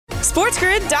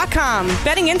SportsGrid.com.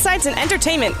 Betting insights and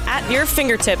entertainment at your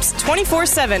fingertips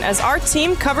 24/7 as our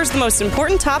team covers the most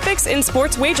important topics in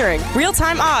sports wagering.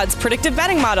 Real-time odds, predictive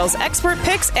betting models, expert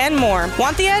picks, and more.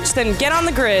 Want the edge? Then get on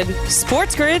the grid.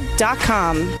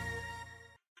 SportsGrid.com.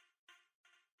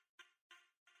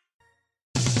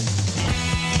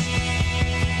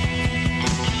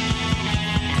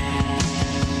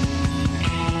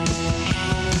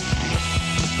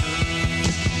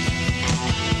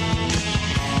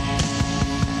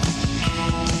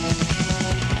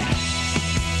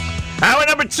 Hour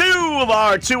number 2 of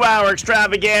our 2-hour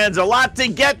extravaganza. A lot to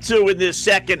get to in this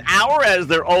second hour, as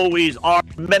there always are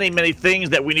many, many things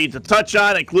that we need to touch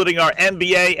on, including our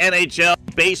NBA, NHL,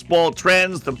 baseball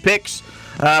trends, the picks.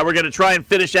 We're going to try and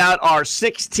finish out our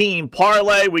 16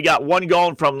 parlay. We got one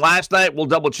going from last night. We'll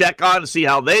double check on to see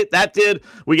how that did.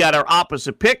 We got our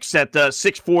opposite picks at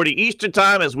 6:40 Eastern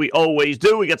time, as we always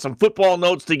do. We got some football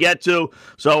notes to get to.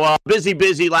 So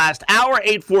busy last hour.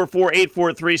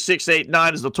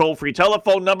 844-843-689 is the toll-free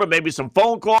telephone number. Maybe some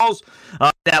phone calls.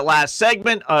 That last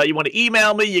segment. You want to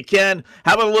email me? You can.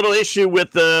 Having a little issue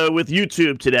with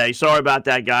YouTube today. Sorry about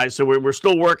that, guys. So we're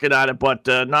still working on it, but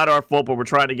not our fault. But we're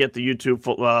trying to get the YouTube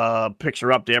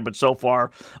picture up there, but so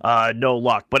far, no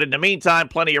luck. But in the meantime,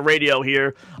 plenty of radio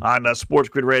here on Sports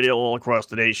Grid Radio all across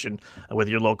the nation with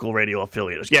your local radio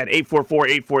affiliates. Again,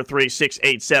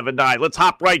 844-843-6879. Let's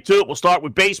hop right to it. We'll start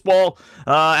with baseball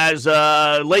as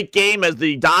late game as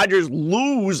the Dodgers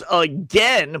lose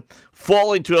again,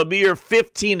 falling to a mere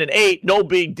 15-8. No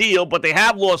big deal, but they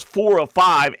have lost 4 of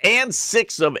 5 and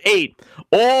 6 of 8.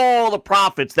 All the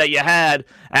profits that you had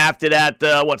after that,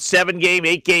 7-game,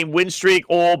 8-game win streak,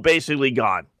 all basically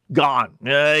gone.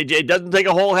 It doesn't take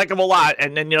a whole heck of a lot,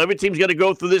 and then every team's going to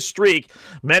go through this streak.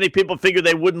 Many people figured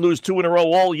they wouldn't lose 2 in a row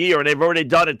all year, and they've already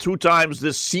done it 2 times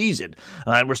this season.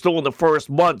 And we're still in the first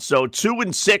month, so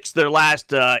 2-6 their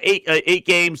last 8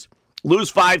 games.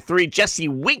 Lose 5-3. Jesse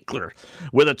Winkler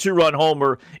with a 2-run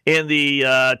homer in the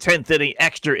 10th inning,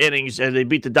 extra innings, and they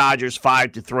beat the Dodgers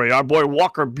 5-3. Our boy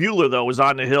Walker Buehler, though, was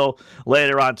on the hill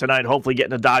later on tonight, hopefully getting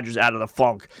the Dodgers out of the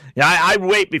funk. I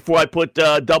wait before I put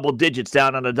double digits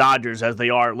down on the Dodgers as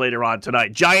they are later on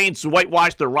tonight. Giants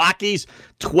whitewashed the Rockies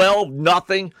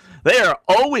 12-0. They are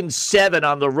 0-7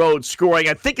 on the road, scoring,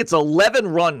 I think it's 11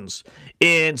 runs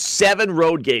in 7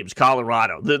 road games,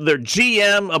 Colorado. Their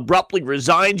GM abruptly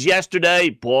resigned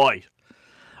yesterday. Boy,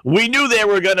 we knew they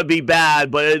were going to be bad,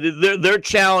 but they're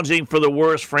challenging for the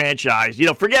worst franchise.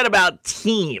 Forget about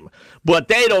team, but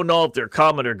they don't know if they're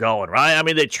coming or going, right? I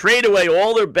mean, they trade away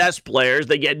all their best players.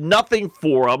 They get nothing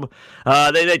for them.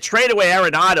 They trade away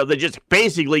Arenado. They just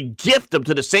basically gift him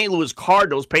to the St. Louis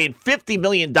Cardinals, paying $50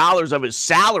 million of his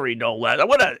salary, no less.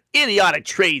 What an idiotic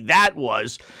trade that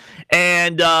was.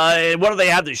 And what do they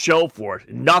have to show for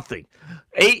it? Nothing.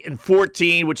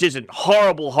 8-14, which isn't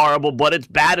horrible, but it's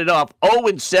bad enough.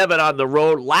 0-7 on the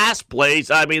road. Last place.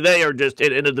 I mean, they are just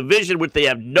in a division which they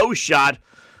have no shot.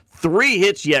 3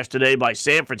 hits yesterday by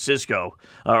San Francisco,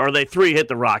 or they 3-hit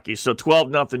the Rockies, so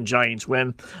 12-0 Giants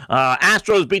win.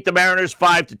 Astros beat the Mariners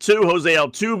 5-2. Jose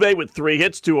Altuve with 3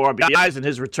 hits, 2 RBIs in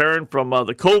his return from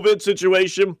the COVID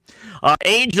situation.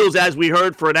 Angels, as we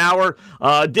heard for an hour,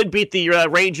 did beat the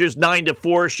Rangers 9-4.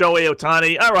 Shohei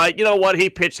Ohtani, all right, you know what?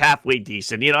 He pitched halfway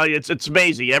decent. It's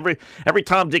amazing. Every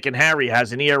Tom, Dick, and Harry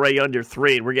has an ERA under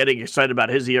 3, and we're getting excited about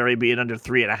his ERA being under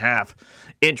 3.5.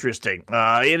 Interesting.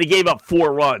 And he gave up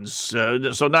 4 runs, so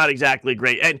not exactly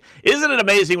great. And isn't it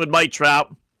amazing with Mike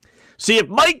Trout? See, if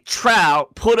Mike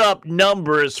Trout put up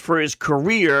numbers for his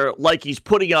career like he's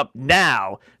putting up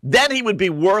now, then he would be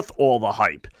worth all the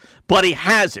hype. But he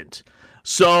hasn't.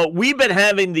 So we've been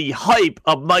having the hype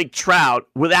of Mike Trout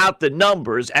without the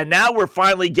numbers, and now we're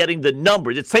finally getting the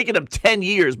numbers. It's taken him 10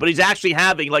 years, but he's actually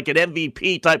having like an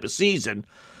MVP type of season,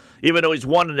 even though he's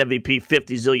won an MVP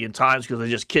 50 zillion times because they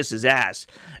just kiss his ass.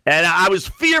 And I was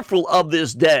fearful of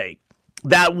this day,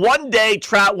 that one day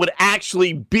Trout would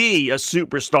actually be a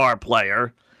superstar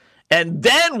player. And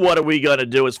then what are we going to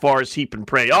do as far as heap and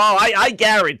pray? Oh, I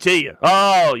guarantee you.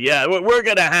 Oh, yeah, we're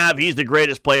going to have he's the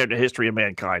greatest player in the history of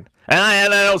mankind.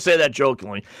 And I don't say that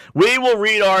jokingly. We will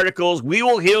read articles. We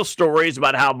will hear stories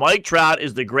about how Mike Trout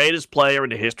is the greatest player in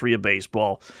the history of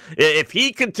baseball. If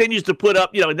he continues to put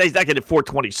up, he's not going to hit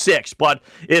 426, but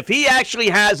if he actually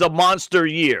has a monster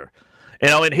year,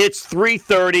 and hits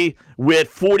 330 with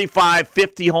 45,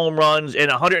 50 home runs and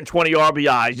 120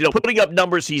 RBIs, putting up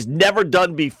numbers he's never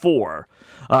done before,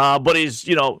 but he's,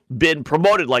 been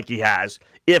promoted like he has.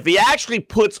 If he actually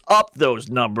puts up those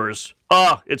numbers,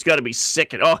 it's got to be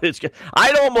sick.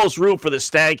 I'd almost root for the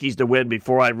Stankies to win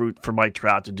before I root for Mike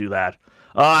Trout to do that.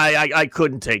 I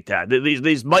couldn't take that.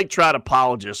 These Mike Trout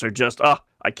apologists are just,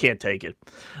 I can't take it.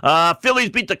 Phillies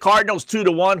beat the Cardinals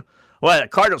 2-1. Well, the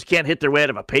Cardinals can't hit their way out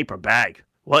of a paper bag.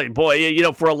 Well, boy, you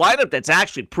know, for a lineup that's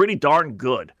actually pretty darn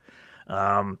good,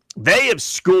 they have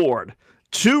scored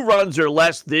 2 runs or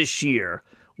less this year.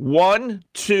 1,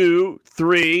 2,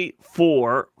 3,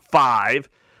 4, 5,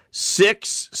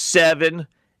 6, 7,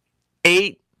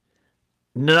 8,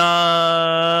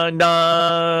 9,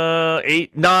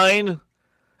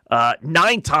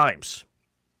 9 times.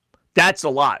 That's a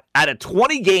lot. Out of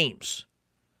 20 games,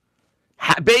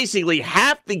 basically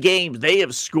half the games they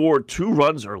have scored 2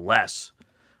 runs or less,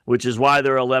 which is why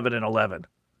they're 11-11.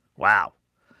 Wow.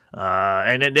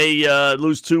 And then they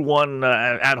lose 2-1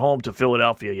 at home to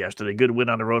Philadelphia yesterday. Good win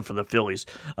on the road for the Phillies.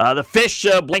 The Fish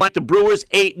blanked the Brewers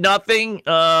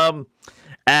 8-0.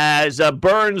 As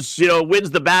Burns,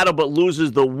 wins the battle but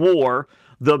loses the war.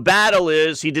 The battle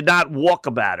is he did not walk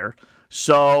a batter.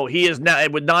 So he is now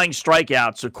with 9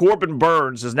 strikeouts. So Corbin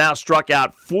Burns has now struck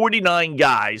out 49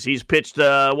 guys. He's pitched,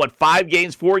 4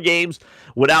 games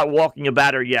without walking a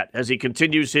batter yet, as he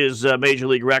continues his major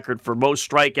league record for most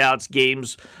strikeouts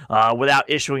games without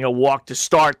issuing a walk to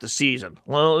start the season.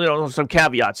 Well, some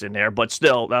caveats in there, but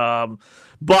still.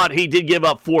 But he did give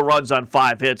up 4 runs on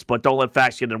 5 hits, but don't let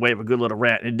facts get in the way of a good little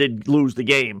rant. And did lose the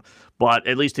game, but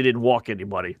at least he didn't walk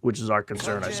anybody, which is our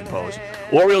concern, I suppose.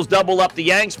 Orioles double up the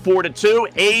Yanks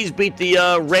 4-2. A's beat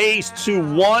the Rays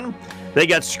 2-1. They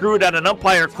got screwed on an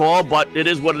umpire call, but it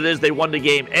is what it is. They won the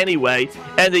game anyway.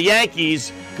 And the Yankees,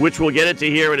 which we'll get into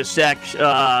here in a sec,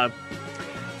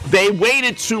 they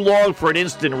waited too long for an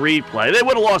instant replay. They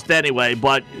would have lost anyway,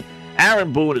 but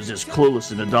Aaron Boone is just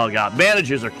clueless in the dugout.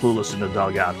 Managers are clueless in the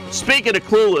dugout. Speaking of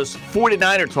clueless,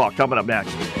 49er talk coming up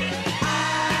next.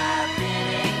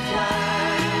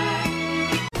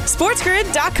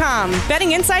 SportsGrid.com.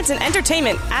 Betting insights and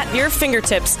entertainment at your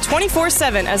fingertips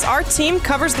 24/7 as our team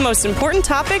covers the most important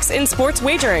topics in sports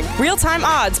wagering. Real-time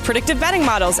odds, predictive betting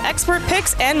models, expert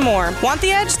picks, and more. Want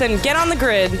the edge? Then get on the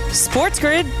grid.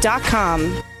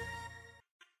 SportsGrid.com.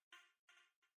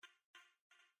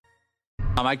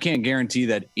 I can't guarantee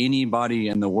that anybody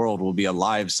in the world will be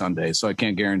alive Sunday, so I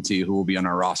can't guarantee who will be on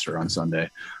our roster on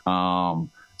Sunday. So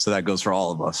that goes for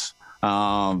all of us.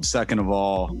 Second of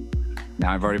all,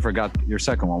 now I've already forgot your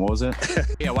second one. What was it?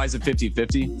 Yeah, why is it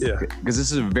 50-50? Yeah. Because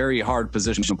this is a very hard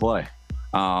position to play.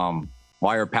 Why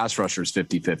are pass rushers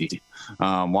 50-50?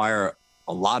 Why are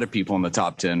a lot of people in the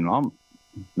top 10,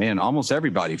 almost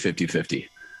everybody 50-50?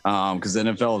 Because the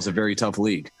NFL is a very tough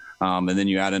league. And then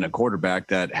you add in a quarterback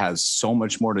that has so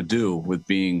much more to do with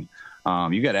being,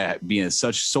 you got to be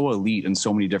so elite in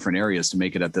so many different areas to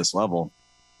make it at this level.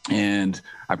 And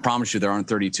I promise you, there aren't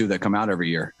 32 that come out every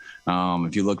year.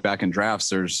 If you look back in drafts,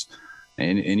 there's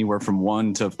anywhere from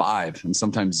 1 to 5 and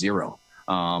sometimes 0.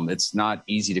 It's not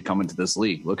easy to come into this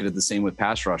league. Look at it the same with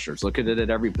pass rushers. Look at it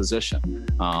at every position.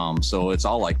 So it's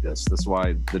all like this. That's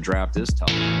why the draft is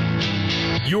tough.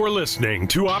 You're listening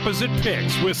to Opposite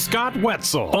Picks with Scott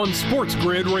Wetzel on Sports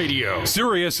Grid Radio,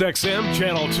 Sirius XM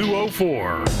Channel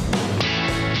 204.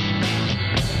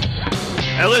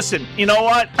 Now listen, you know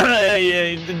what?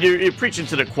 You're preaching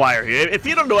to the choir here. If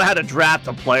you don't know how to draft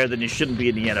a player, then you shouldn't be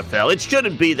in the NFL. It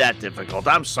shouldn't be that difficult.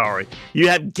 I'm sorry. You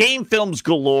have game films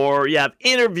galore. You have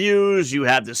interviews. You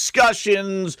have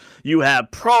discussions. You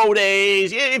have pro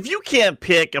days. If you can't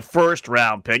pick a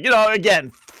first-round pick,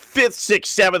 again, 5th, 6th,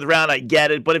 7th round, I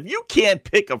get it. But if you can't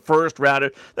pick a first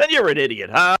rounder, then you're an idiot,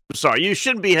 huh? I'm sorry. You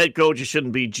shouldn't be head coach. You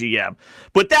shouldn't be GM.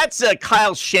 But that's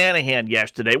Kyle Shanahan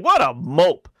yesterday. What a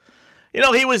mope.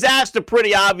 He was asked a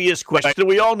pretty obvious question.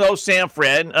 We all know San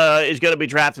Fran is going to be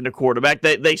drafting a quarterback.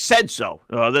 They said so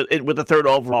with the 3rd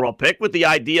overall pick, with the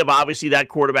idea of obviously that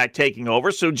quarterback taking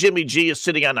over. So Jimmy G is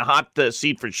sitting on the hot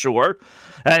seat for sure.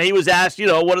 And he was asked,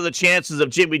 what are the chances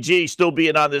of Jimmy G still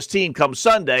being on this team come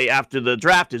Sunday after the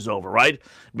draft is over, right?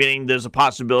 Meaning there's a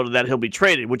possibility that he'll be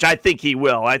traded, which I think he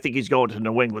will. I think he's going to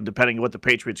New England, depending on what the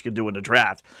Patriots can do in the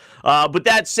draft. But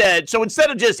that said, so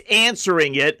instead of just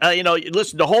answering it,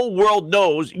 listen, the whole world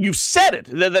knows you said it,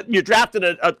 that you're drafting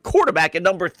a quarterback at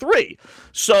number 3.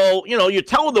 So, you're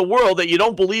telling the world that you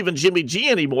don't believe in Jimmy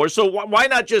G anymore. So why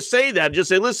not just say that? Just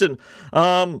say, listen,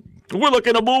 we're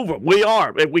looking to move him. We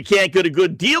are. If we can't get a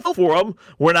good deal for him,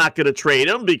 we're not going to trade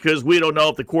him because we don't know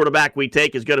if the quarterback we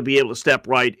take is going to be able to step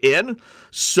right in.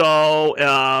 So,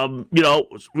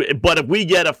 but if we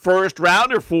get a first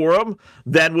rounder for him,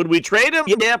 then would we trade him?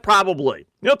 Yeah, probably.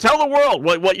 Tell the world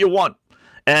what you want.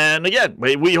 And again,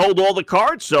 we hold all the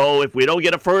cards, so if we don't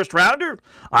get a first rounder,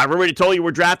 I've already told you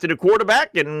we're drafting a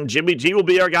quarterback, and Jimmy G will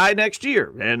be our guy next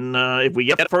year. And if we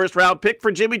get a first round pick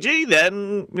for Jimmy G,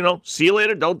 then, see you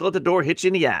later. Don't let the door hit you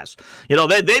in the ass.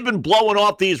 They've been blowing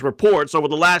off these reports over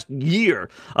the last year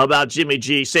about Jimmy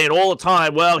G, saying all the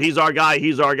time, well, he's our guy,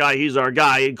 he's our guy, he's our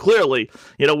guy. And clearly,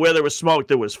 where there was smoke,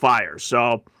 there was fire.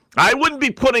 So I wouldn't be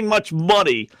putting much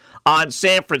money on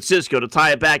San Francisco to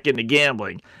tie it back into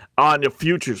gambling on the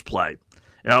futures play,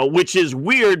 which is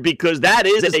weird because that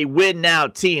is a win-now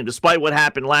team, despite what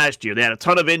happened last year. They had a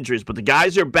ton of injuries, but the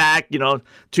guys are back.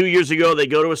 2 years ago, they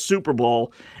go to a Super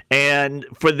Bowl, and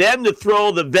for them to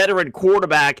throw the veteran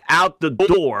quarterback out the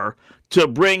door to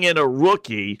bring in a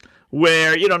rookie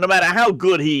where, no matter how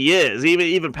good he is,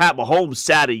 even Pat Mahomes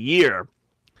sat a year,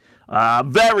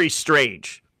 very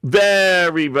strange.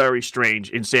 Very, very strange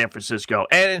in San Francisco.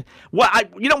 And,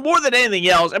 more than anything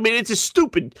else, it's a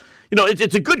stupid,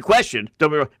 it's a good question. Don't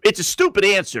be wrong. It's a stupid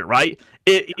answer, right?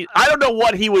 I don't know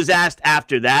what he was asked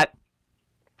after that.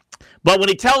 But when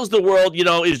he tells the world,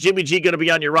 is Jimmy G going to be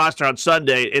on your roster on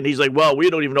Sunday? And he's like, well, we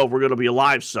don't even know if we're going to be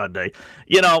alive Sunday.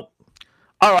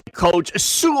 All right, Coach,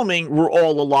 assuming we're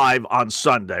all alive on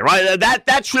Sunday, right?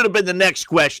 That should have been the next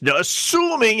question.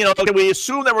 Assuming, can we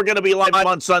assume that we're going to be alive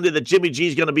on Sunday, that Jimmy G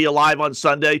is going to be alive on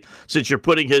Sunday, since you're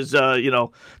putting his,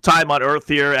 time on earth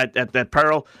here at that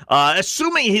peril?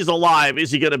 Assuming he's alive,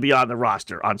 is he going to be on the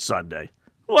roster on Sunday?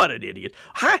 What an idiot.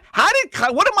 What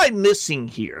am I missing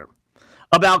here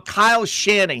about Kyle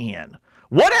Shanahan?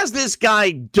 What has this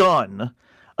guy done?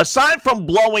 Aside from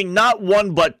blowing not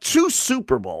one but 2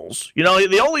 Super Bowls,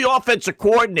 the only offensive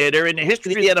coordinator in the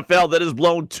history of the NFL that has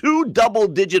blown 2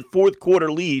 double-digit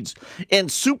fourth-quarter leads in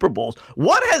Super Bowls.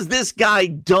 What has this guy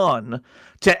done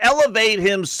to elevate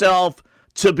himself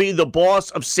to be the boss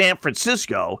of San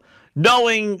Francisco,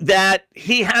 knowing that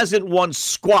he hasn't won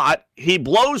squat, he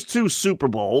blows 2 Super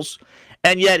Bowls,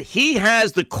 and yet he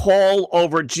has the call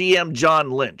over GM John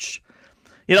Lynch?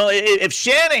 If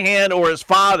Shanahan or his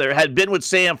father had been with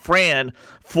San Fran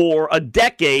for a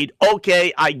decade,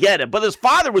 okay, I get it. But his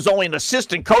father was only an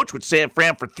assistant coach with San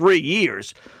Fran for 3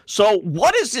 years. So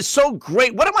what is this so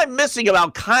great? What am I missing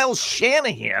about Kyle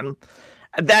Shanahan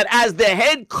that as the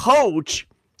head coach,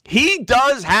 he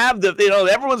does have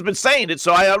everyone's been saying it,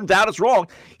 so I don't doubt it's wrong.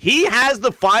 He has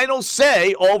the final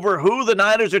say over who the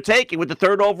Niners are taking with the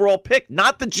 3rd overall pick,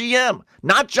 not the GM,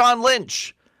 not John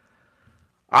Lynch.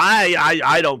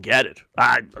 I don't get it.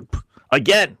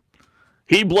 Again,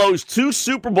 he blows 2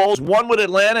 Super Bowls, one with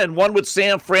Atlanta and one with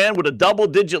San Fran, with a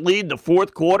double-digit lead in the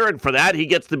fourth quarter, and for that, he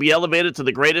gets to be elevated to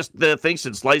the greatest thing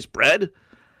since sliced bread?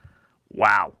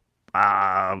 Wow.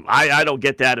 I don't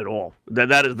get that at all.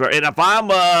 That is very. And if I'm,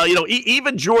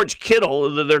 even George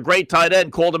Kittle, their great tight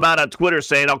end, called him out on Twitter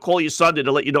saying, "I'll call you Sunday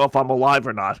to let you know if I'm alive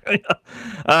or not."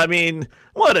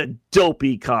 What a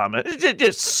dopey comment. It's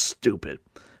just stupid.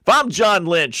 If I'm John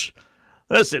Lynch,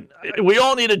 listen, we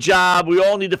all need a job. We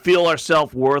all need to feel our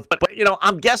self-worth. But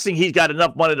I'm guessing he's got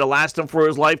enough money to last him for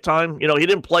his lifetime. He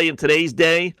didn't play in today's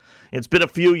day. It's been a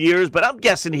few years, but I'm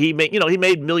guessing he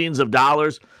made millions of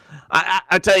dollars.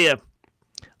 I tell you,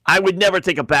 I would never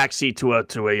take a backseat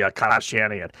to a Kyle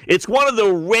Shanahan. It's one of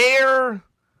the rare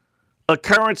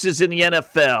occurrences in the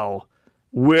NFL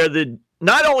where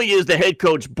not only is the head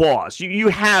coach boss, you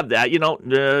have that,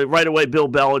 right away Bill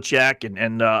Belichick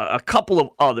and a couple of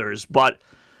others, but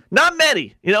not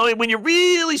many. When you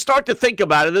really start to think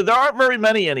about it, there aren't very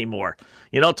many anymore.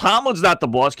 Tomlin's not the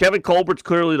boss. Kevin Colbert's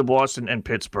clearly the boss in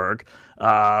Pittsburgh.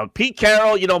 Pete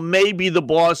Carroll, may be the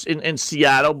boss in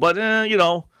Seattle, but, I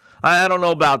don't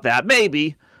know about that.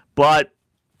 Maybe, but,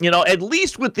 at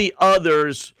least with the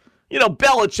others,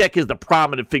 Belichick is the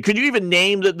prominent figure. Could you even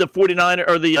name the 49er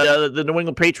or the New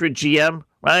England Patriot GM,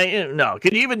 right? No.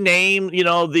 Could you even name,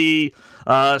 the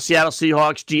Seattle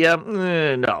Seahawks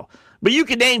GM? No. But you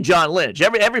can name John Lynch.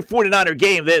 Every 49er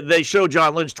game, they show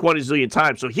John Lynch 20 zillion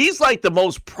times. So he's like the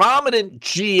most prominent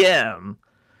GM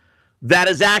that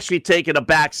has actually taken a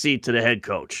backseat to the head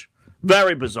coach.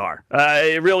 Very bizarre.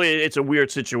 It's a weird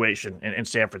situation in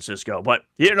San Francisco. But,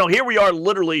 here we are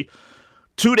literally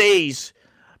 2 days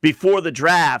before the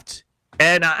draft,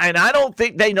 and I don't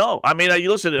think they know.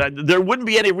 Listen, there wouldn't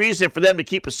be any reason for them to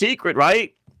keep a secret,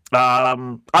 right?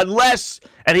 Unless,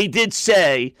 and he did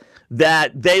say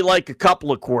that they like a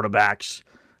couple of quarterbacks,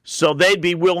 so they'd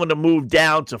be willing to move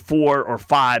down to 4 or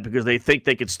 5 because they think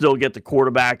they could still get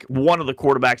one of the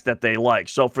quarterbacks that they like.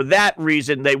 So for that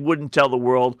reason, they wouldn't tell the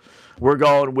world we're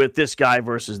going with this guy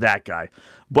versus that guy.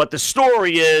 But the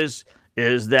story is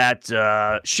is that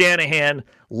Shanahan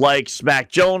likes Mac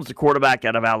Jones, the quarterback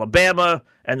out of Alabama,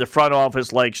 and the front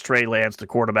office likes Trey Lance, the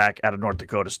quarterback out of North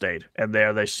Dakota State. And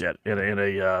there they sit in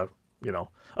a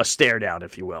stare down,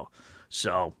 if you will.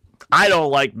 So I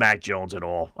don't like Mac Jones at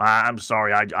all. I'm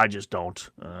sorry, I just don't.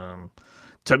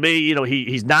 To me,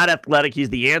 he's not athletic. He's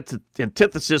the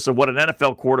antithesis of what an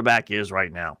NFL quarterback is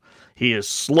right now. He is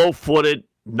slow-footed,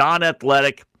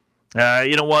 non-athletic.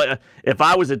 You know what? If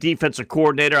I was a defensive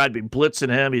coordinator, I'd be blitzing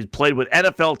him. He's played with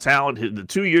NFL talent. The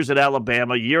 2 years at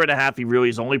Alabama, year and a half he really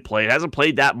has only played. Hasn't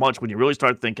played that much when you really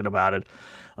start thinking about it.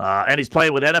 And he's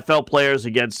playing with NFL players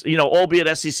against,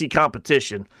 albeit SEC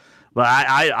competition. But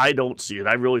I don't see it.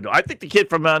 I really don't. I think the kid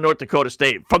from North Dakota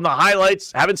State, from the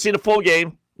highlights, haven't seen a full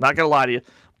game. Not going to lie to you.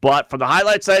 But from the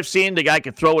highlights I've seen, the guy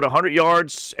can throw it 100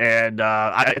 yards. And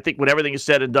I think when everything is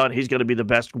said and done, he's going to be the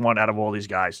best one out of all these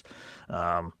guys.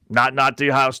 Not the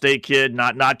Ohio State kid,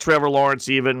 not Trevor Lawrence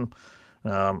even.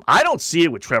 I don't see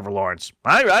it with Trevor Lawrence.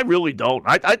 I really don't.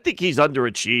 I think he's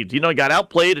underachieved. He got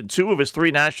outplayed in 2 of his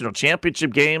 3 national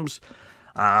championship games.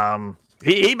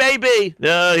 He may be.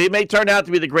 He may turn out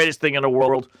to be the greatest thing in the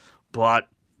world, but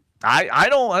I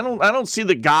don't see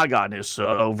the gaga-ness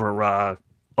over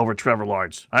Trevor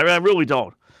Lawrence. I really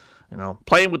don't.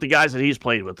 Playing with the guys that he's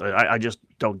played with, I just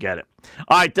don't get it.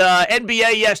 All right,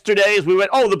 NBA yesterday as we went.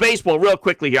 Oh, the baseball, real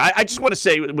quickly here. I just want to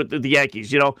say with the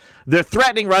Yankees, they're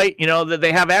threatening, right?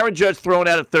 They have Aaron Judge thrown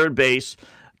out at third base.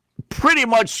 Pretty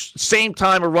much same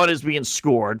time a run is being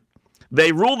scored.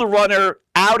 They rule the runner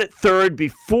out at third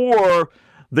before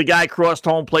the guy crossed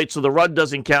home plate, so the run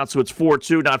doesn't count, so it's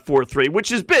 4-2, not 4-3,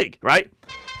 which is big, right?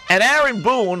 And Aaron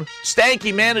Boone,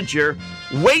 stanky manager,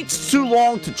 waits too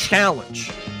long to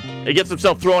challenge. He gets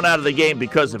himself thrown out of the game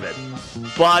because of it.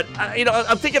 But,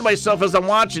 I'm thinking to myself as I'm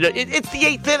watching it, it's the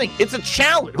 8th inning. It's a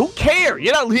challenge. Who cares?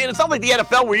 It's not like the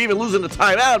NFL where you're even losing the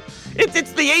timeout.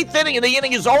 It's the 8th inning and the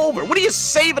inning is over. What are you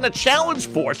saving a challenge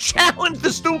for? Challenge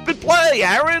the stupid play,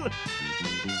 Aaron.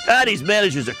 These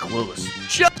managers are clueless.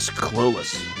 Just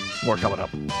clueless. More coming up.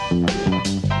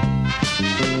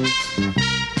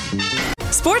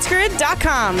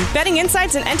 SportsGrid.com. Betting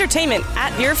insights and entertainment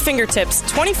at your fingertips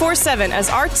 24/7 as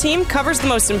our team covers the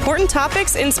most important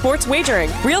topics in sports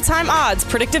wagering. Real-time odds,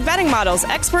 predictive betting models,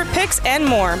 expert picks, and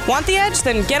more. Want the edge?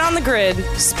 Then get on the grid.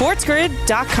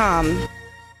 SportsGrid.com.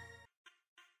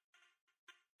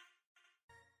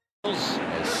 As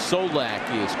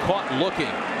Solak is caught looking.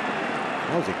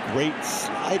 That was a great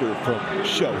slider from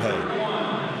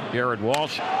Shohei. Jared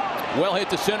Walsh, well hit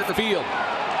to center field.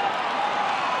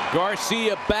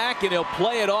 Garcia back, and he'll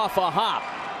play it off a hop.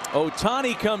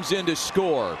 Ohtani comes in to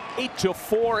score.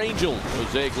 8-4 Angels.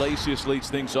 Jose Iglesias leads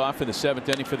things off in the 7th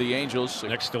inning for the Angels.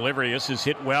 Next delivery, this is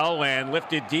hit well and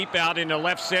lifted deep out into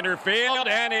left center field,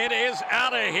 and it is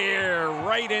out of here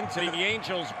right into the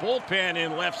Angels bullpen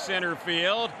in left center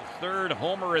field. Third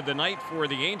homer of the night for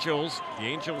the Angels. The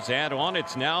Angels add on.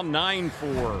 It's now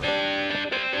 9-4.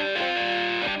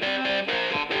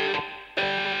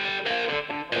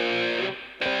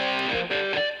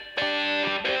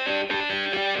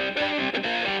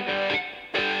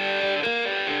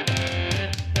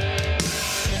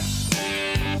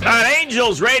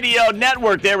 Angels Radio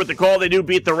Network there with the call. They do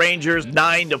beat the Rangers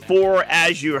 9-4,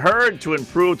 as you heard, to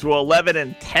improve to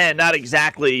 11-10. Not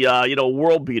exactly,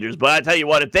 world beaters, but I tell you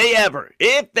what, if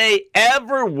they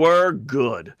ever were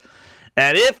good,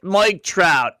 and if Mike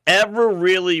Trout ever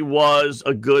really was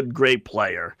a good, great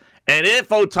player, and if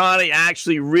Ohtani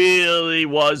actually really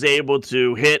was able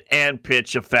to hit and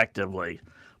pitch effectively,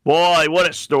 boy, what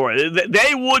a story.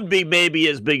 They would be maybe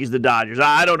as big as the Dodgers.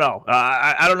 I don't know.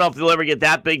 I don't know if they'll ever get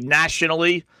that big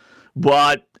nationally,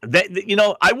 but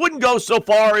I wouldn't go so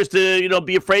far as to,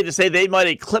 be afraid to say they might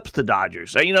eclipse the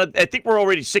Dodgers. I think we're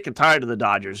already sick and tired of the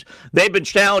Dodgers. They've been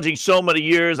challenging so many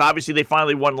years. Obviously, they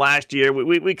finally won last year.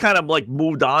 We kind of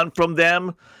moved on from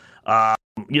them.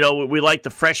 We like the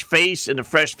fresh face, and the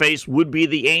fresh face would be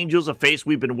the Angels, a face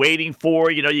we've been waiting for.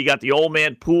 You got the old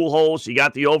man Pujols, you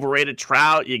got the overrated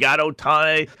Trout, you got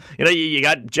Ohtani, you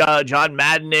got John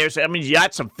Madden there. So, you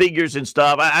got some figures and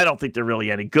stuff. I don't think they're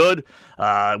really any good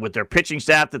with their pitching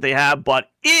staff that they have. But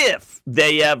if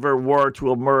they ever were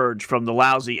to emerge from the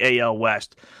lousy AL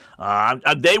West,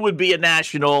 they would be a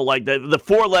national, like the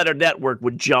 4-letter network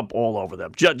would jump all over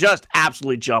them. Just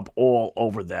absolutely jump all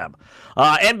over them.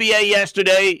 NBA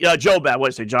yesterday, Joe Madden,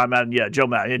 what did I say, John Madden? Yeah, Joe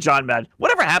Madden. Yeah, John Madden.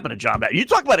 Whatever happened to John Madden? You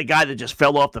talk about a guy that just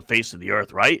fell off the face of the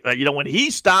earth, right? When he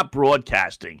stopped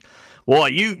broadcasting, boy,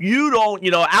 you don't,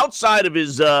 outside of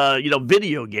his,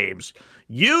 video games,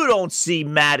 you don't see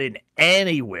Madden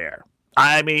anywhere.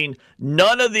 I mean,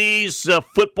 none of these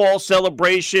football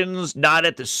celebrations, not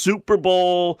at the Super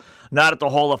Bowl, not at the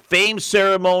Hall of Fame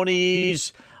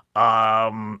ceremonies.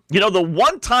 The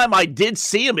one time I did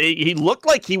see him, he looked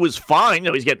like he was fine.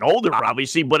 He's getting older,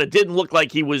 obviously, but it didn't look like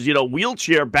he was,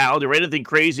 wheelchair bound or anything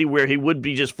crazy where he would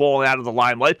be just falling out of the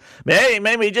limelight.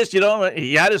 Maybe just,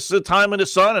 he had his time in the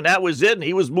sun and that was it. And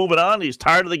he was moving on. He's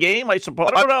tired of the game, I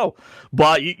suppose. I don't know.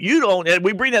 But you don't, and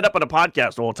we bring that up on the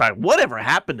podcast all the time. Whatever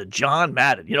happened to John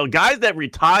Madden? Guys that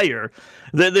retire,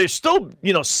 they're still,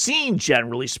 seen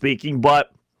generally speaking,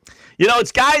 but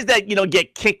it's guys that,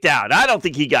 get kicked out. I don't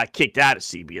think he got kicked out of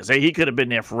CBS. He could have been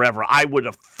there forever, I would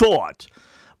have thought.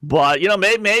 But,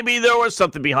 maybe there was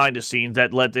something behind the scenes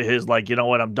that led to his,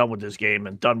 I'm done with this game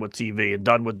and done with TV and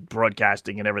done with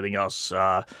broadcasting and everything else.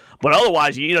 But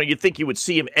otherwise, you think you would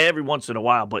see him every once in a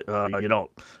while, but you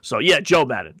don't. So, yeah, Joe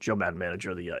Madden,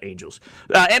 manager of the Angels.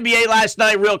 NBA last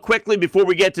night, real quickly, before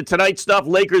we get to tonight's stuff.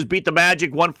 Lakers beat the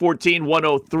Magic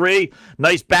 114-103.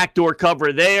 Nice backdoor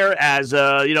cover there as,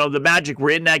 the Magic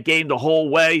were in that game the whole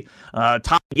way.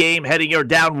 Top game,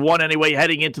 down one anyway,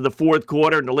 heading into the fourth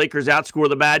quarter, and the Lakers outscore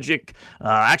the Magic,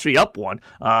 actually up one,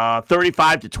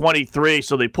 35-23.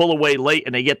 So they pull away late,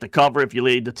 and they get the cover if you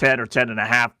lead to 10 or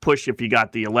 10.5. Push if you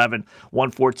got the 11.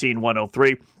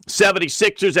 114-103.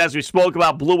 76ers, as we spoke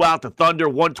about, blew out the Thunder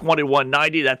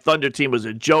 121-90. That Thunder team was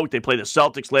a joke. They play the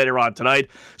Celtics later on tonight.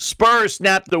 Spurs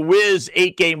snapped the Wiz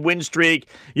 8-game win streak.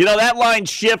 That line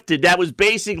shifted. That was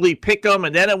basically pick 'em,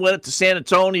 and then it went to San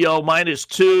Antonio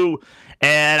 -2.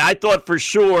 And I thought for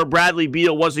sure Bradley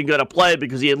Beal wasn't going to play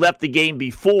because he had left the game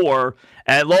before.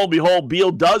 And lo and behold,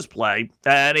 Beal does play,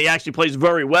 and he actually plays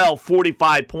very well,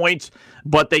 45 points,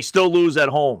 but they still lose at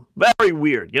home. Very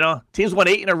weird, Teams won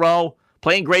 8 in a row,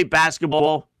 playing great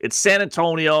basketball. It's San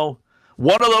Antonio,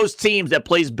 one of those teams that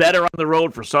plays better on the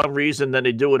road for some reason than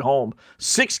they do at home.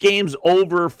 8 games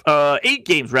over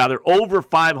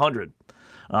 500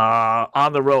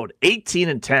 on the road,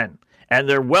 18-10. And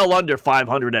they're well under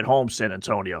 500 at home, San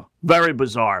Antonio. Very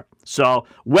bizarre. So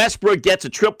Westbrook gets a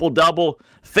triple-double.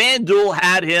 FanDuel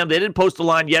had him. They didn't post the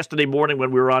line yesterday morning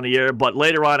when we were on the air, but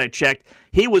later on I checked.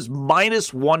 He was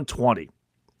 -120.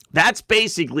 That's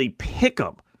basically pick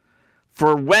 'em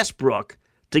for Westbrook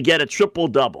to get a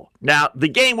triple-double. Now, the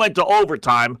game went to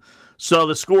overtime, so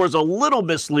the score is a little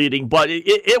misleading, but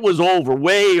it was over,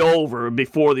 way over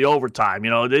before the overtime.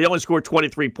 They only scored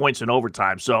 23 points in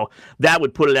overtime, so that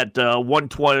would put it at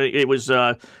 120. It was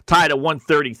tied at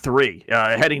 133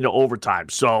 heading to overtime.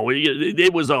 So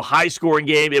it was a high-scoring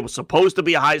game. It was supposed to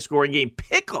be a high-scoring game.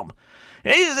 Pick 'em.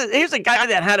 Here's a guy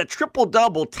that had a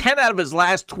triple-double 10 out of his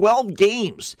last 12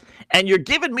 games, and you're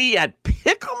giving me at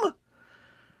pick 'em?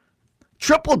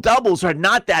 Triple-doubles are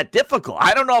not that difficult.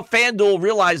 I don't know if FanDuel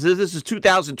realizes this is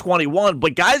 2021,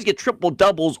 but guys get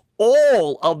triple-doubles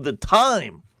all of the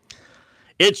time.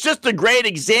 It's just a great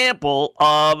example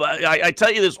of, I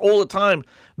tell you this all the time,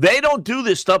 they don't do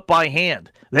this stuff by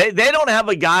hand. They don't have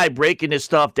a guy breaking this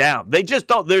stuff down. They just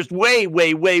don't. There's way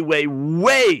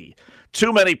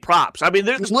too many props. I mean,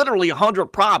 there's literally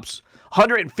 100 props,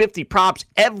 150 props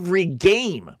every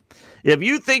game. If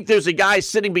you think there's a guy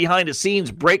sitting behind the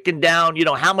scenes breaking down,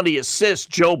 how many assists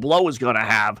Joe Blow is going to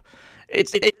have,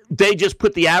 they just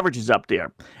put the averages up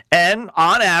there. And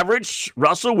on average,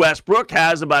 Russell Westbrook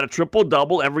has about a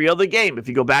triple-double every other game if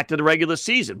you go back to the regular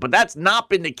season. But that's not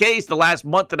been the case the last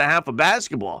month and a half of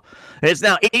basketball. It's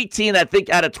now 18, I think,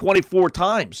 out of 24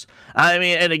 times. I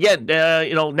mean, and again,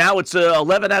 now it's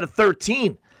 11 out of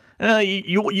 13.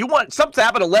 You want something to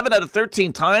happen 11 out of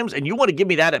 13 times, and you want to give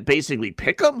me that at basically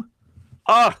pick 'em?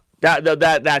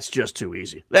 That's just too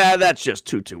easy. That's just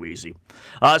too easy.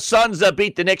 Suns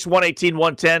beat the Knicks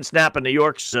 118-110, snapping New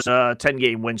York's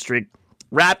 10-game win streak.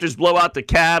 Raptors blow out the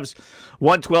Cavs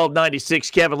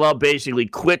 112-96. Kevin Love basically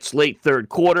quits late third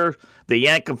quarter. They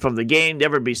yank him from the game,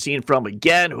 never be seen from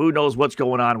again. Who knows what's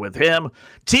going on with him?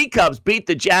 T-Cubs beat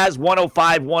the Jazz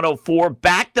 105-104.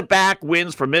 Back-to-back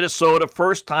wins for Minnesota,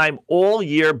 first time all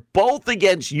year, both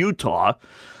against Utah.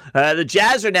 The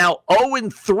Jazz are now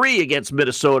 0-3 against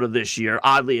Minnesota this year,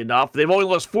 oddly enough. They've only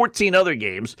lost 14 other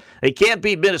games. They can't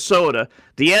beat Minnesota.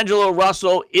 D'Angelo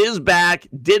Russell is back,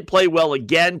 did play well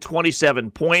again,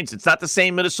 27 points. It's not the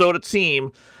same Minnesota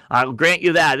team. I'll grant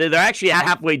you that. They're actually a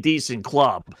halfway decent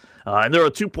club. And they're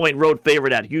a 2-point road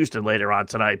favorite at Houston later on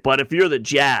tonight. But if you're the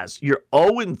Jazz, you're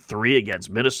 0-3 against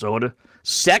Minnesota.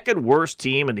 Second worst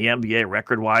team in the NBA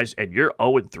record-wise, and you're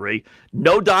 0-3.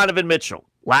 No Donovan Mitchell.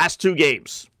 Last 2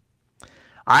 games.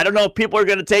 I don't know if people are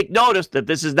going to take notice that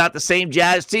this is not the same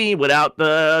Jazz team without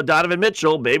Donovan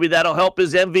Mitchell. Maybe that'll help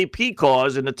his MVP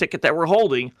cause in the ticket that we're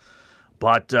holding.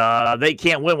 But they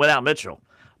can't win without Mitchell.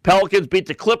 Pelicans beat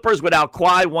the Clippers without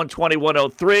Kawhi,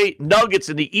 120-103. Nuggets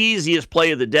in the easiest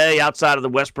play of the day outside of the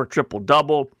Westbrook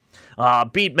triple-double.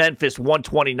 Beat Memphis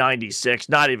 120-96,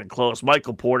 not even close.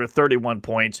 Michael Porter, 31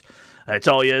 points. I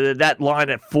tell you, that line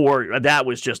at 4, that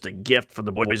was just a gift for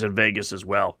the boys in Vegas as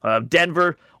well.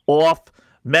 Denver off.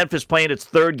 Memphis playing its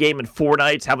third game in 4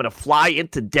 nights, having to fly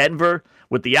into Denver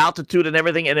with the altitude and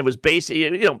everything, and it was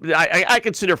basically, I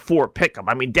consider 4 pick 'em.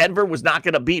 I mean, Denver was not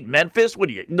going to beat Memphis?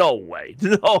 No way.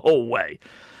 No way.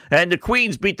 And the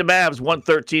Queens beat the Mavs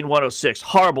 113-106.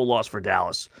 Horrible loss for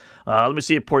Dallas. Let me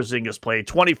see if Porzingis played.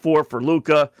 24 for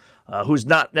Luka, who's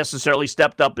not necessarily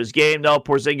stepped up his game. No,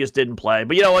 Porzingis didn't play.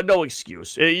 But you know what? No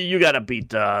excuse. You got to beat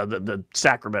the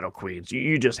Sacramento Queens.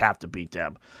 You just have to beat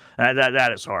them.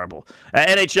 That is horrible.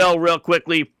 NHL, real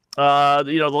quickly.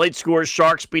 The late scores,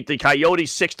 Sharks beat the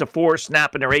Coyotes 6-4,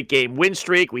 snapping their 8-game win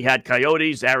streak. We had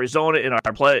Coyotes, Arizona in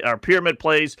our pyramid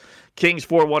plays. Kings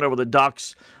 4-1 over the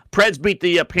Ducks. Preds beat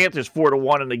the Panthers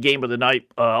 4-1 in the game of the night.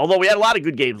 Although we had a lot of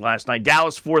good games last night.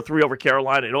 Dallas 4-3 over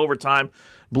Carolina in overtime.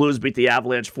 Blues beat the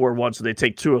Avalanche 4-1, so they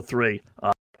take 2 of 3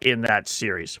 in that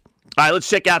series. All right, let's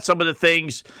check out some of the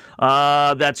things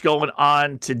that's going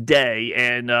on today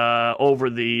and over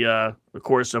the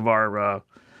course of our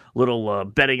little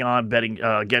betting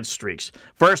against streaks.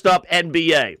 First up,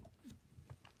 NBA.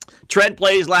 Trent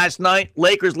plays last night.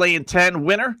 Lakers laying 10,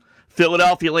 winner.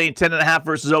 Philadelphia laying 10.5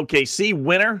 versus OKC,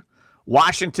 winner.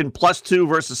 Washington +2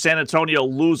 versus San Antonio,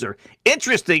 loser.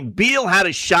 Interesting, Beal had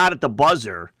a shot at the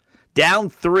buzzer, down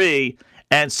 3,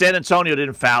 and San Antonio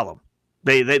didn't foul him.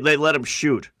 They let him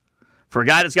shoot. For a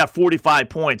guy that's got 45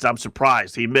 points, I'm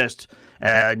surprised he missed,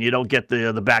 and you don't get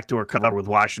the backdoor cover with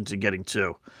Washington getting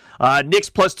 2. Knicks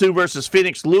 +2 versus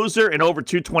Phoenix, loser, and over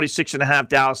 226.5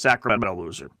 Dallas, Sacramento,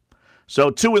 loser. So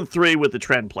 2 and 3 with the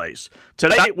trend plays.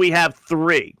 Tonight we have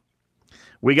 3.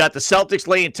 We got the Celtics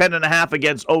laying 10.5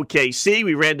 against OKC.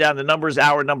 We ran down the numbers.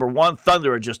 Hour number 1.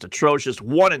 Thunder are just atrocious.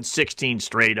 1-16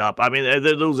 straight up. I mean,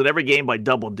 they're losing every game by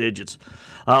double digits.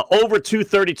 Over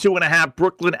 232.5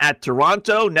 Brooklyn at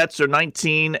Toronto. Nets are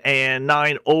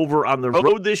 19-9 over on the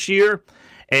road this year.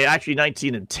 And actually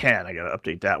 19-10. I got to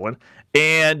update that one.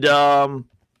 And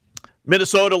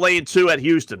Minnesota laying 2 at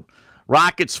Houston.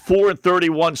 Rockets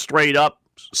 4-31 straight up.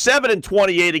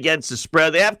 7-28 against the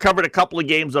spread. They have covered a couple of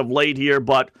games of late here,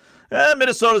 but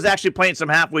Minnesota's actually playing some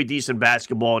halfway decent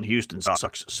basketball, and Houston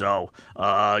sucks. So,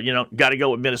 got to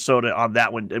go with Minnesota on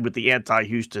that one with the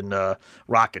anti-Houston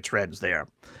Rocket trends there.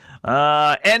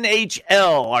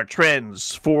 NHL, our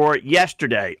trends for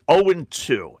yesterday,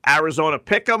 0-2. Arizona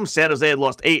pick'em. San Jose had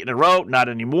lost 8 in a row, not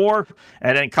anymore.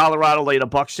 And then Colorado laid a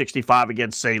 $165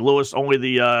 against St. Louis. Only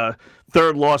the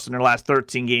third loss in their last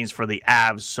 13 games for the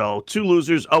Avs. So 2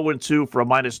 losers, 0-2 for a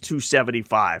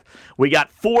 -275. We got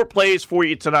 4 plays for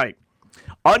you tonight.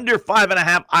 Under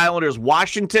 5.5 Islanders,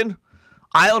 Washington.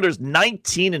 Islanders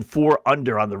 19-4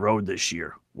 under on the road this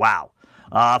year. Wow.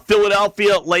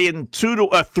 Philadelphia laying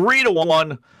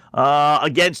 3-1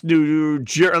 against New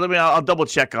Jersey. I'll double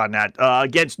check on that.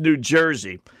 Against New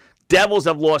Jersey. Devils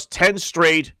have lost 10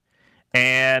 straight,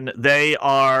 and they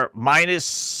are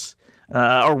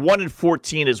or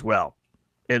 1-14 as well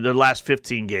in their last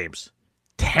 15 games.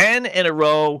 10 in a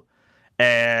row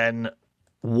and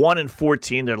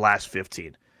 1-14 their last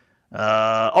 15.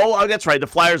 That's right. The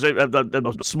Flyers are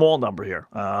a small number here,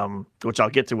 which I'll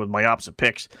get to with my opposite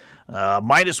picks.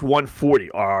 -140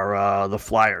 are the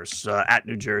Flyers at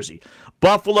New Jersey.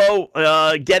 Buffalo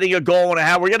getting a goal and a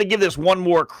half. We're going to give this one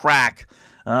more crack.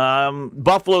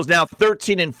 Buffalo's now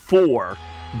 13-4,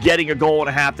 getting a goal and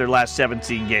a half their last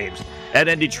 17 games. And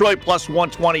then Detroit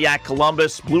 +120 at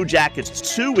Columbus. Blue Jackets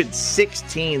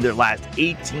 2-16 their last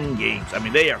 18 games. I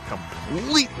mean, they are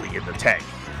completely in the tank.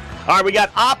 All right, we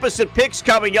got opposite picks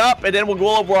coming up, and then we'll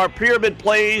go over our pyramid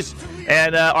plays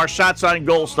and our shots on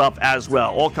goal stuff as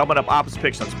well. All coming up, opposite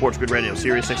picks on Sports Grid Radio,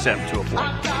 Sirius XM 204.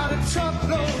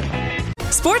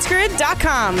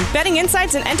 SportsGrid.com. Betting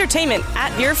insights and entertainment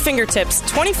at your fingertips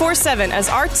 24/7 as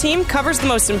our team covers the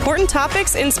most important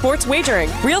topics in sports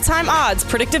wagering. Real-time odds,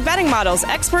 predictive betting models,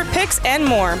 expert picks, and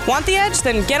more. Want the edge?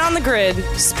 Then get on the grid.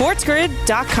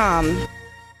 SportsGrid.com.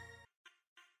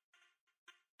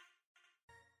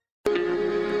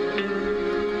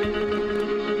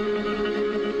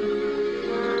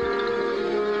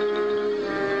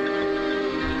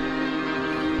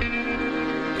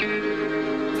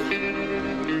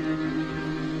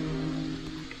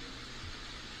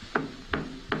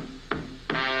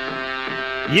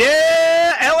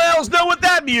 Yeah, LLs know what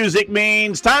that music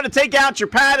means time to take out your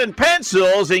pad and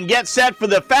pencils and get set for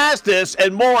the fastest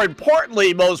and, more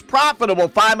importantly, most profitable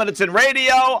 5 minutes in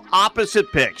radio,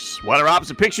 Opposite Picks. What are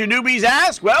Opposite Picks, you newbies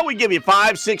ask? Well, we give you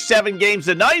 5, 6, 7 games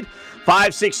a night,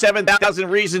 5, 6, 7,000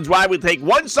 reasons why we take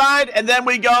one side, and then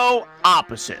we go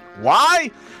opposite.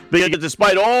 Why? Because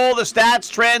despite all the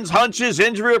stats, trends, hunches,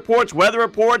 injury reports, weather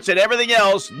reports, and everything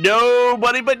else,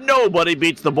 nobody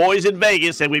beats the boys in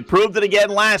Vegas, and we proved it again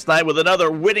last night with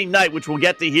another winning night, which we'll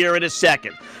get to hear in a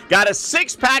second. Got a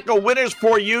six-pack of winners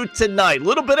for you tonight. A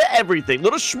little bit of everything,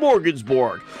 little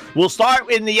smorgasbord. We'll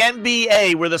start in the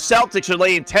NBA, where the Celtics are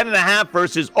laying 10.5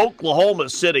 versus Oklahoma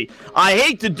City. I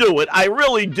hate to do it. I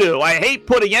really do. I hate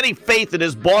putting any faith in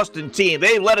this Boston team.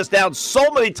 They let us down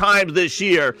so many times this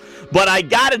year, but I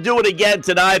got to do it again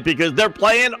tonight because they're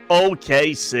playing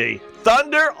OKC.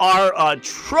 Thunder are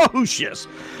atrocious.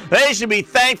 They should be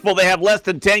thankful they have less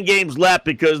than 10 games left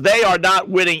because they are not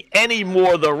winning any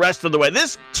more the rest of the way.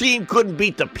 This team couldn't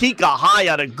beat Topeka High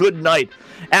on a good night.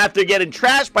 After getting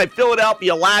trashed by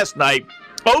Philadelphia last night,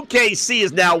 OKC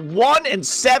is now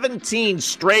 1-17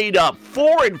 straight up,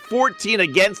 4-14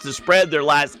 against the spread their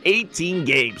last 18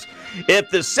 games. If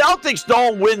the Celtics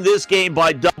don't win this game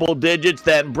by double digits,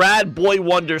 then Brad Boy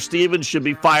Wonder Stevens should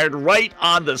be fired right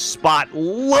on the spot.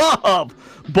 Love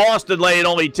Boston laying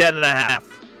only 10.5.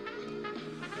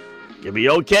 Give me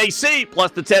OKC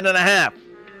plus the 10.5.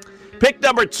 Pick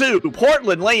number 2,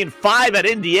 Portland laying 5 at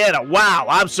Indiana. Wow,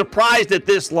 I'm surprised at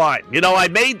this line. You know, I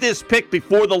made this pick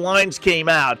before the lines came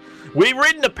out. We've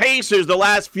ridden the Pacers the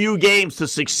last few games to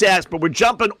success, but we're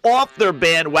jumping off their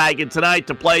bandwagon tonight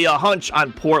to play a hunch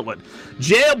on Portland.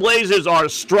 Jailblazers are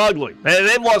struggling, and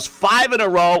they've lost 5 in a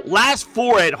row, last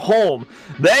 4 at home.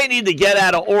 They need to get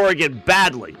out of Oregon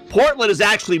badly. Portland is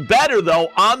actually better, though,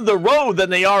 on the road than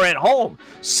they are at home.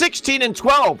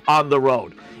 16-12 on the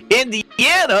road.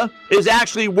 Indiana is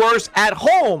actually worse at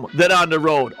home than on the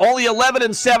road. Only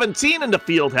 11-17 in the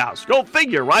Fieldhouse. Go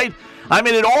figure, right? I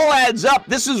mean, it all adds up.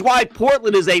 This is why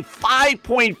Portland is a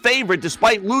 5-point favorite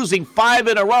despite losing 5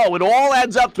 in a row. It all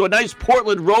adds up to a nice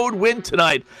Portland road win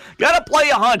tonight. Got to play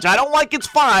a hunch. I don't like it's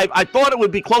 5. I thought it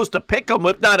would be close to pick 'em,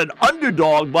 if not an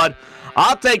underdog, but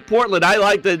I'll take Portland. I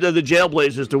like the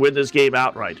Jailblazers to win this game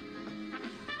outright.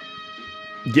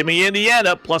 Give me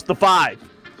Indiana plus the 5.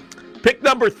 Pick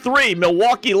number 3,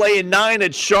 Milwaukee laying 9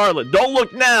 at Charlotte. Don't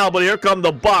look now, but here come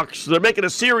the Bucks. They're making a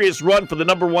serious run for the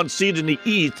number 1 seed in the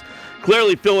East.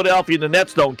 Clearly, Philadelphia and the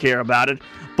Nets don't care about it.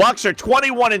 Bucks are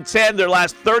 21-10 their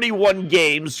last 31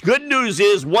 games. Good news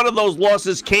is one of those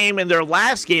losses came in their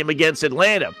last game against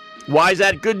Atlanta. Why is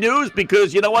that good news?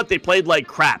 Because you know what? They played like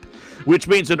crap, which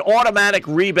means an automatic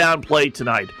rebound play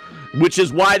tonight, which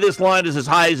is why this line is as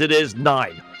high as it is,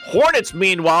 9. Hornets,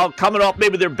 meanwhile, coming off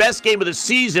maybe their best game of the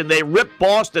season, they ripped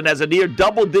Boston as a near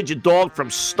double-digit dog from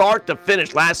start to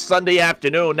finish last Sunday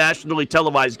afternoon, nationally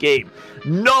televised game.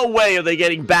 No way are they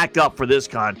getting back up for this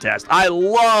contest. I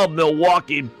love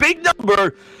Milwaukee. Big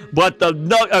number, but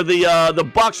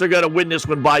the Bucks are going to win this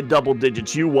one by double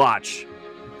digits. You watch.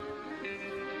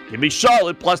 Give me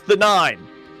Charlotte plus the 9.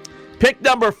 Pick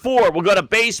number 4, we'll go to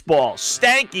baseball.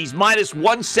 Stankies minus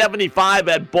 175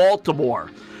 at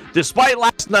Baltimore. Despite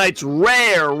last night's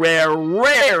rare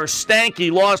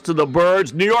stanky loss to the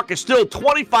Birds, New York is still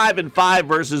 25-5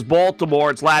 versus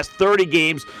Baltimore its last 30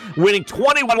 games, winning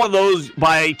 21 of those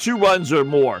by 2 runs or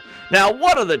more. Now,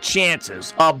 what are the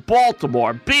chances of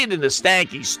Baltimore beating the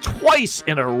Stankies twice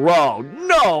in a row?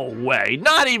 No way.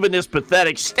 Not even this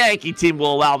pathetic Stanky team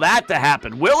will allow that to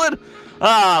happen, will it?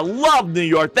 Love New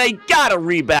York. They got to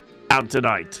rebound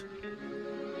tonight.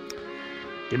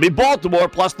 Give me Baltimore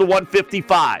plus the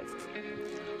 155.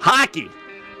 Hockey,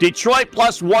 Detroit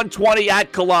plus 120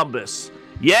 at Columbus.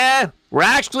 Yeah, we're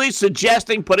actually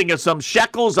suggesting putting some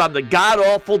shekels on the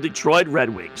god-awful Detroit Red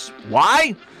Wings.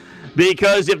 Why?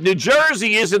 Because if New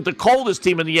Jersey isn't the coldest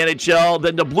team in the NHL,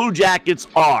 then the Blue Jackets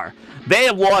are. They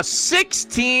have lost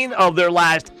 16 of their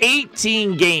last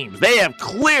 18 games. They have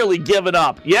clearly given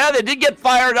up. Yeah, they did get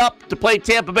fired up to play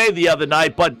Tampa Bay the other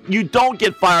night, but you don't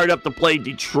get fired up to play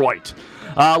Detroit.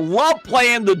 Love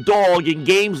playing the dog in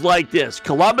games like this.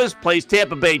 Columbus plays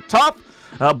Tampa Bay tough.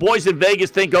 Boys in Vegas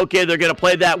think, okay, they're going to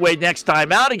play that way next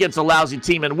time out against a lousy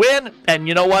team and win. And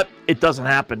you know what? It doesn't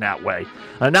happen that way.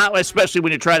 Not especially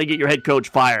when you're trying to get your head coach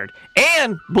fired.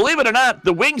 And believe it or not,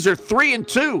 the Wings are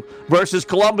 3-2 versus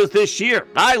Columbus this year.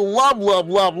 I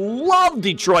love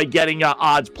Detroit getting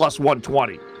odds plus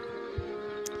 120.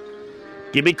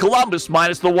 Give me Columbus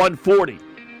minus the 140.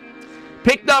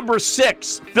 Pick number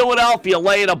 6, Philadelphia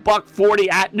laying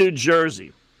 $140 at New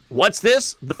Jersey. What's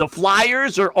this? The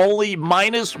Flyers are only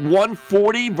minus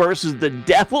 140 versus the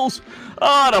Devils?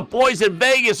 Oh, the boys in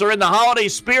Vegas are in the holiday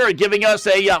spirit, giving us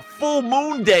a full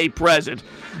moon day present.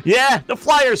 Yeah, the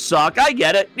Flyers suck. I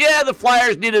get it. Yeah, the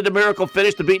Flyers needed a miracle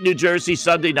finish to beat New Jersey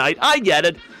Sunday night. I get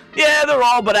it. Yeah, they're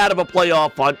all but out of a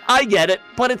playoff hunt. I get it.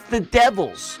 But it's the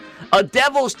Devils. A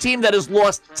Devils team that has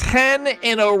lost 10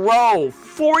 in a row,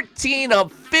 14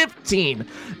 of 15.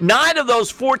 9 of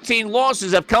those 14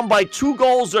 losses have come by 2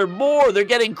 goals or more. They're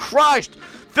getting crushed.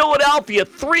 Philadelphia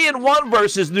 3-1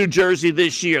 versus New Jersey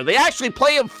this year. They actually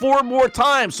play them 4 more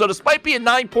times. So despite being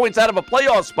 9 points out of a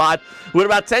playoff spot with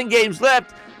about 10 games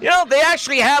left, they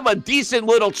actually have a decent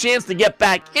little chance to get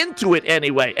back into it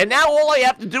anyway. And now all I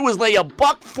have to do is lay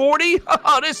 $140?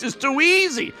 Oh, this is too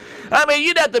easy. I mean,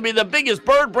 you'd have to be the biggest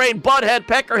bird brain, butthead,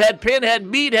 peckerhead, pinhead,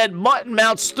 meathead, mutton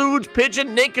mouth, stooge,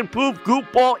 pigeon, nincompoop,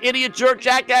 goofball, idiot, jerk,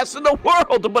 jackass in the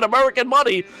world to put American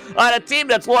money on a team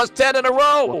that's lost 10 in a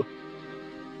row.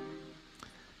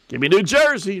 Give me New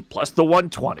Jersey plus the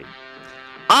 120.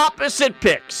 Opposite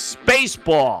picks: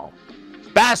 baseball,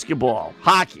 basketball,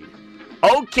 hockey.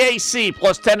 OKC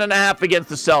plus 10.5 against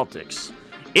the Celtics.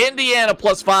 Indiana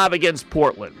plus 5 against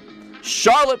Portland.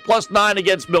 Charlotte plus 9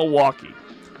 against Milwaukee.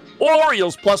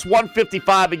 Orioles plus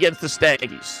 155 against the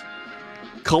Stankies.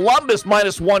 Columbus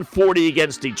minus 140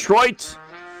 against Detroit.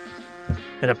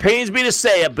 And it pains me to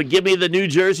say it, but give me the New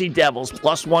Jersey Devils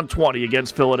plus 120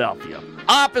 against Philadelphia.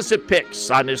 Opposite picks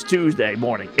on this Tuesday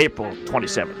morning, April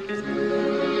 27th.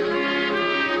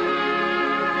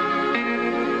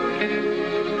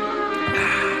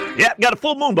 Yeah, got a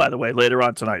full moon, by the way, later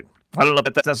on tonight. I don't know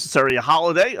if that's necessarily a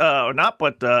holiday or not,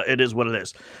 but it is what it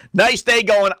is. Nice day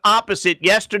going opposite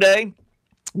yesterday.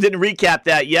 Didn't recap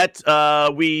that yet.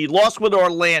 We lost with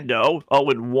Orlando,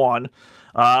 0-1.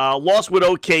 Lost with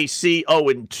OKC,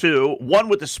 0-2. Won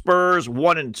with the Spurs,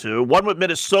 1-2. Won with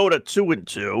Minnesota,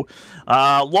 2-2.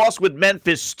 Lost with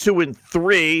Memphis,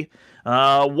 2-3.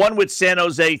 Won with San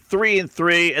Jose,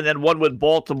 3-3. And then won with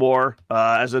Baltimore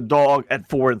as a dog at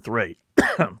 4-3.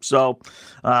 So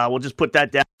we'll just put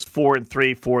that down as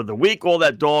 4-3 for the week. All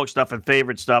that dog stuff and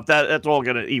favorite stuff, that's all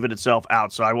going to even itself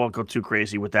out, so I won't go too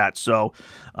crazy with that. So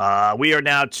we are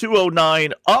now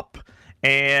 209 up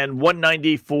and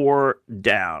 194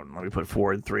 down. Let me put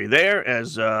 4-3 there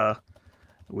as there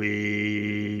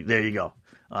you go.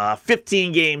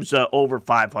 15 games over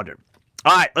 500.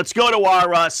 All right, let's go to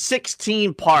our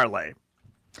 16 parlay.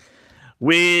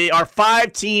 We are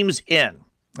 5 teams in.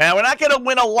 Now, we're not going to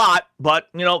win a lot, but,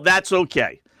 that's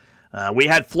okay. We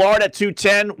had Florida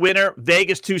 210 winner,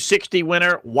 Vegas 260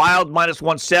 winner, Wild minus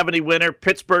 170 winner,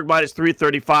 Pittsburgh minus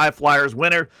 335 Flyers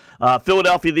winner,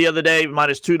 Philadelphia the other day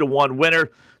minus 2-1 winner.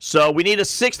 So we need a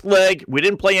 6th leg. We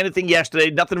didn't play anything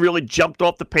yesterday. Nothing really jumped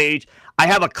off the page. I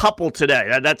have a couple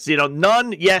today. That's,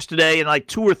 none yesterday and like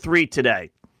 2 or 3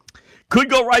 today. Could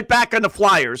go right back on the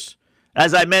Flyers,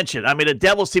 as I mentioned. I mean, the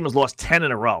Devils team has lost 10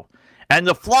 in a row. And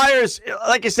the Flyers,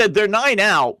 like I said, they're 9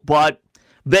 out, but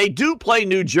they do play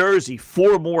New Jersey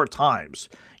 4 more times.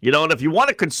 And if you want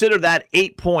to consider that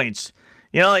 8 points,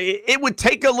 it would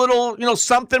take a little,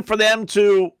 something for them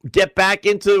to get back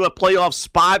into a playoff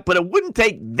spot, but it wouldn't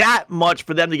take that much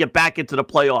for them to get back into the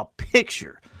playoff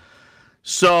picture.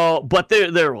 So, but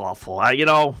they're awful. I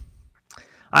don't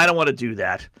want to do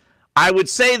that. I would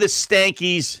say the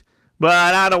Stankies, but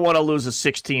I don't want to lose a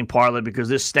 16 parlay because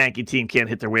this stanky team can't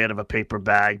hit their way out of a paper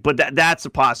bag. But that's a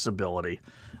possibility.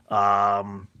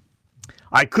 I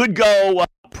could go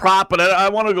prop, but I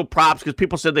want to go props because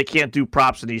people said they can't do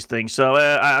props in these things. So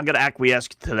I'm going to acquiesce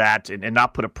to that and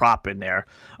not put a prop in there.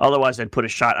 Otherwise, I'd put a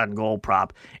shot on goal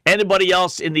prop. Anybody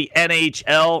else in the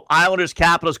NHL? Islanders,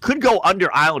 Capitals could go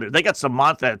under Islanders. They got some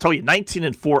month. I told you,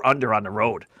 19-4 under on the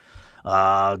road.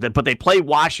 But they play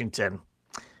Washington.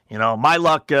 My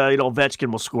luck,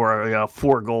 Ovechkin will score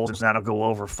 4 goals, and that'll go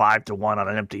over 5-1 on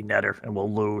an empty netter, and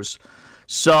we'll lose.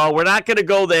 So we're not going to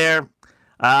go there.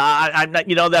 I'm not,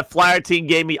 that Flyer team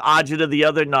gave me agita the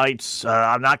other night.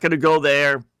 I'm not going to go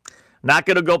there. Not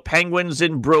going to go Penguins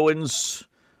and Bruins.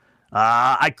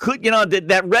 I could,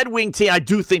 that Red Wing team, I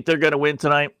do think they're going to win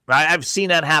tonight. I've seen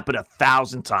that happen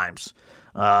 1,000 times.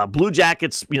 Blue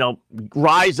Jackets,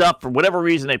 rise up for whatever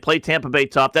reason. They play Tampa Bay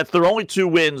tough. That's their only 2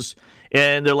 wins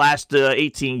in their last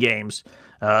 18 games.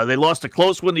 They lost a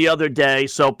close one the other day,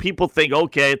 so people think,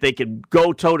 okay, if they can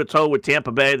go toe-to-toe with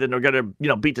Tampa Bay, then they're going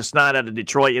to, beat the snot out of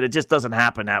Detroit, and it just doesn't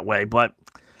happen that way. But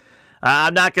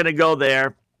I'm not going to go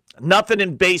there. Nothing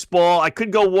in baseball. I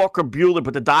could go Walker Buehler,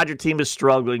 but the Dodger team is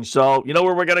struggling. So, you know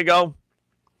where we're going to go?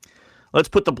 Let's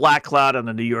put the black cloud on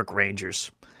the New York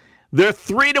Rangers. They're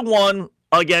 3-1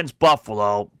 against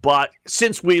Buffalo, but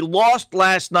since we lost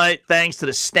last night thanks to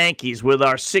the Stankies with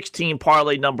our 16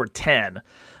 parlay number 10,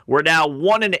 we're now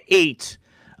 1-8.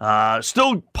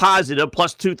 Still positive,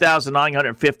 plus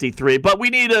 2,953, but we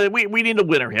need a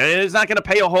winner here. It's not going to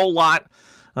pay a whole lot.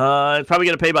 It's probably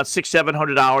going to pay about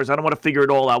 $600-700. I don't want to figure it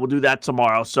all out. We'll do that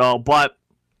tomorrow. So, but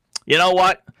you know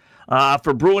what?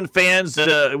 For Bruin fans,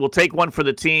 we'll take one for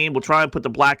the team. We'll try and put the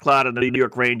black cloud on the New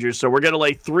York Rangers. So we're going to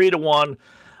lay 3-1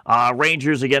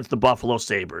 Rangers against the Buffalo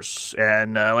Sabres.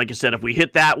 And like I said, if we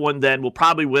hit that one, then we'll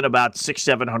probably win about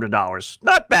 $600-700.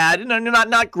 Not bad.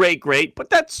 Not great,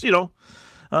 but that's,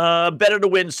 better to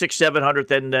win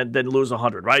 $600-700 than lose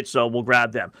 100, right? So we'll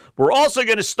grab them. We're also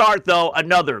going to start, though,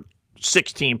 another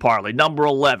 16 parlay, number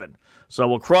 11. So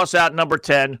we'll cross out number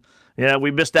 10. Yeah,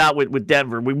 we missed out with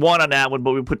Denver. We won on that one,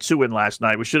 but we put 2 in last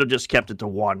night. We should have just kept it to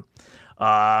 1.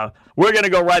 We're going to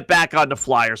go right back on the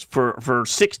Flyers for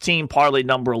 16 parlay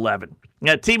number 11.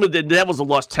 Yeah, team of the Devils have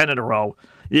lost 10 in a row.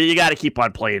 You got to keep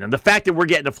on playing. And the fact that we're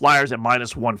getting the Flyers at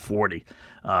minus 140,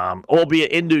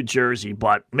 albeit in New Jersey,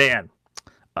 but man,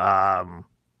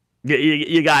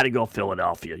 you got to go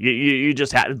Philadelphia. You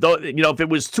just have, if it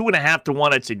was 2.5 to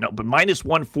 1, I'd say no. But minus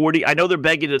 140, I know they're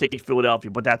begging to take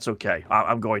Philadelphia, but that's okay.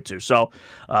 I'm going to. So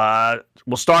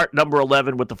we'll start number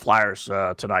 11 with the Flyers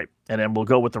tonight, and then we'll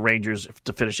go with the Rangers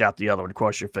to finish out the other one.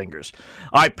 Cross your fingers.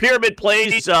 All right, Pyramid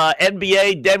plays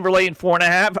NBA Denver laying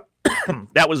 4.5.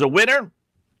 That was a winner.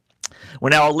 We're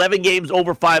now 11 games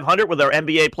over 500 with our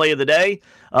NBA play of the day.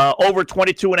 Over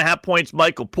 22.5 points,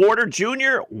 Michael Porter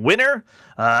Jr., winner.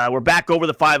 We're back over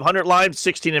the 500 line,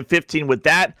 16-15 with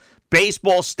that.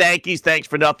 Baseball Stankies, thanks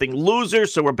for nothing,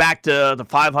 losers. So we're back to the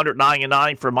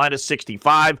 509-9 for minus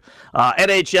 65.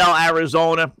 NHL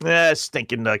Arizona,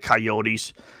 stinking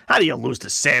Coyotes. How do you lose to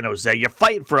San Jose? You're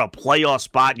fighting for a playoff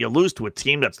spot. You lose to a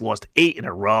team that's lost 8 in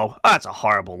a row. That's a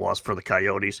horrible loss for the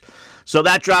Coyotes. So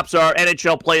that drops our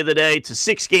NHL play of the day to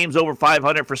 6 games over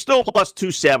 500 for still plus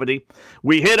 270.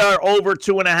 We hit our over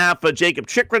 2.5 Jacob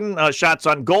Chikrin shots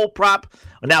on goal prop.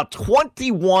 We're now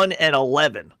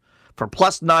 21-11 for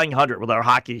plus 900 with our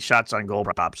hockey shots on goal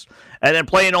props. And then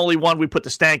playing only one, we put the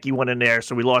Stanky one in there,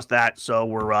 so we lost that. So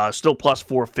we're still plus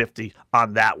 450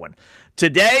 on that one.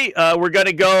 Today, we're going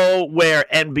to go where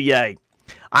NBA.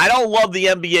 I don't love the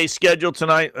NBA schedule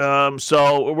tonight,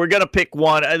 so we're going to pick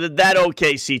one. That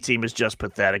OKC team is just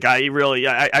pathetic. I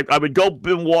would go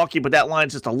Milwaukee, but that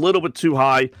line's just a little bit too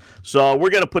high. So we're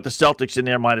going to put the Celtics in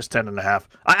there minus 10.5.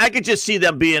 I could just see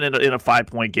them being in a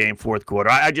 5-point game fourth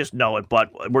quarter. I just know it, but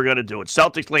we're going to do it.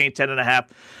 Celtics laying 10.5.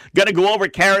 Going to go over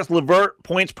Karis LeVert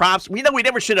points props. We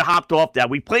never should have hopped off that.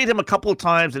 We played him a couple of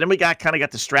times, and then we kind of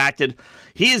got distracted.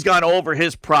 He's gone over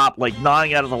his prop like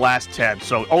 9 out of the last 10.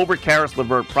 So over Karis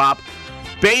LeVert prop.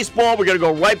 Baseball, we're going to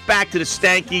go right back to the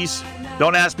Stankies.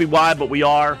 Don't ask me why, but we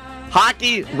are.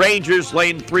 Hockey, Rangers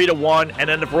laying 3-1, and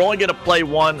then if we're only going to play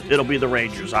one, it'll be the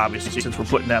Rangers, obviously, since we're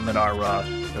putting them in our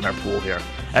pool here.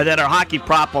 And then our hockey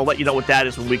prop, I'll let you know what that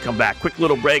is when we come back. Quick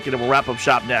little break, and then we'll wrap up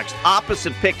shop next.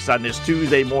 Opposite picks on this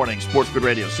Tuesday morning. Sports Grid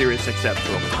Radio, Sirius XM.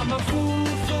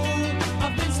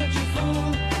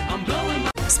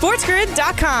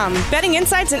 SportsGrid.com. Betting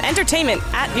insights and entertainment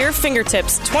at your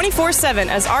fingertips 24/7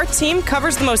 as our team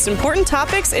covers the most important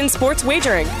topics in sports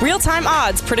wagering. Real-time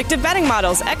odds, predictive betting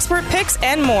models, expert picks,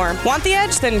 and more. Want the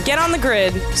edge? Then get on the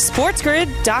grid.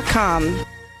 SportsGrid.com.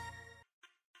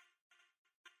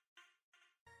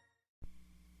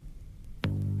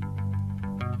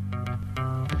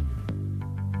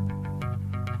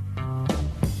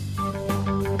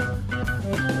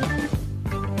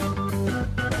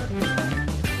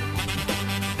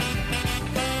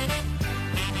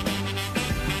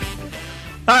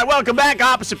 All right, welcome back.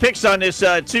 Opposite picks on this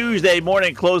Tuesday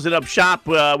morning, closing up shop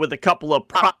with a couple of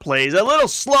prop plays. A little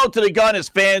slow to the gun is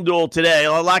FanDuel today.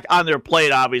 A lot on their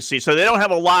plate, obviously, so they don't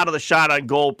have a lot of the shot on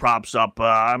goal props up.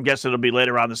 I'm guessing it'll be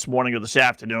later on this morning or this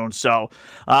afternoon. So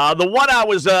the one I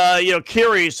was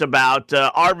curious about,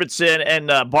 Arvidsson and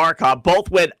Barkov, both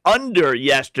went under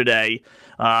yesterday.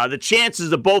 The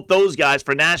chances of both those guys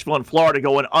for Nashville and Florida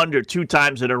going under 2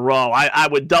 times in a row, I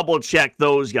would double-check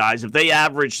those guys. If they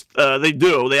average,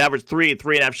 they average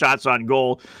 3.5 shots on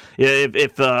goal.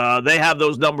 If they have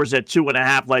those numbers at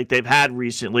 2.5 like they've had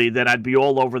recently, then I'd be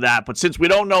all over that. But since we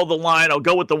don't know the line, I'll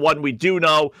go with the one we do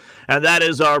know, and that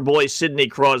is our boy Sidney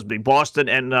Crosby, Boston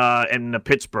and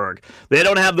Pittsburgh. They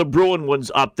don't have the Bruin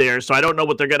ones up there, so I don't know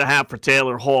what they're going to have for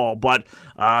Taylor Hall. But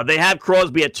they have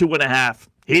Crosby at 2.5.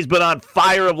 He's been on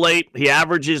fire of late. He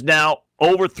averages now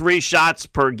over 3 shots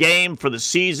per game for the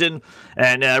season,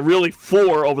 and really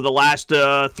 4 over the last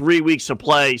 3 weeks of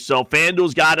play. So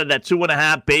FanDuel's got it at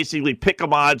 2.5, basically pick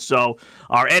 'em odds. So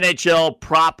our NHL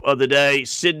prop of the day,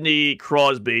 Sidney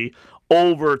Crosby,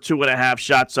 over 2.5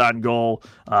 shots on goal.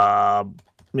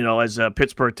 As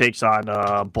Pittsburgh takes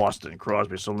on Boston,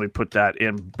 Crosby. So let me put that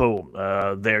in. Boom.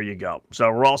 There you go. So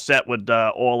we're all set with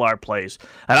all our plays.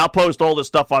 And I'll post all this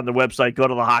stuff on the website. Go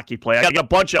to the Hockey Play. I got a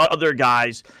bunch of other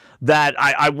guys that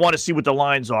I want to see what the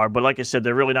lines are. But like I said,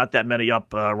 they're really not that many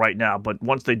up right now. But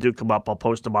once they do come up, I'll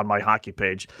post them on my hockey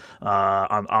page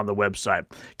on the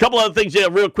website. A couple other things here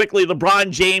real quickly. LeBron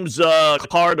James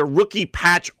card, a rookie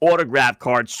patch autograph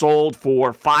card, sold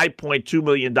for $5.2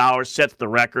 million, sets the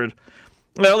record.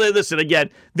 Well, listen, again,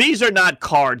 these are not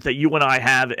cards that you and I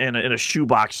have in a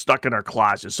shoebox stuck in our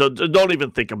closet. So don't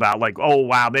even think about, like, oh,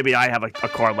 wow, maybe I have a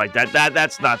card like that.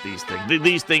 That's not these things.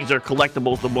 These things are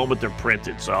collectibles the moment they're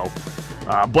printed. So,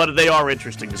 but they are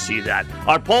interesting to see that.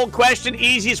 Our poll question,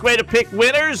 easiest way to pick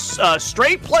winners,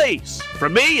 straight plays. For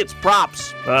me, it's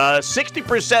props.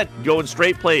 60% going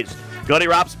straight plays. Go to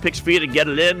your Ops Picks feed and get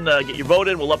it in. Get your vote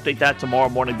in. We'll update that tomorrow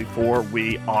morning before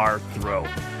we are through.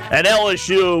 And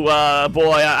LSU,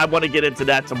 boy, I want to get into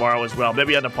that tomorrow as well,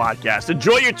 maybe on the podcast.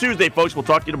 Enjoy your Tuesday, folks. We'll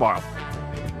talk to you tomorrow.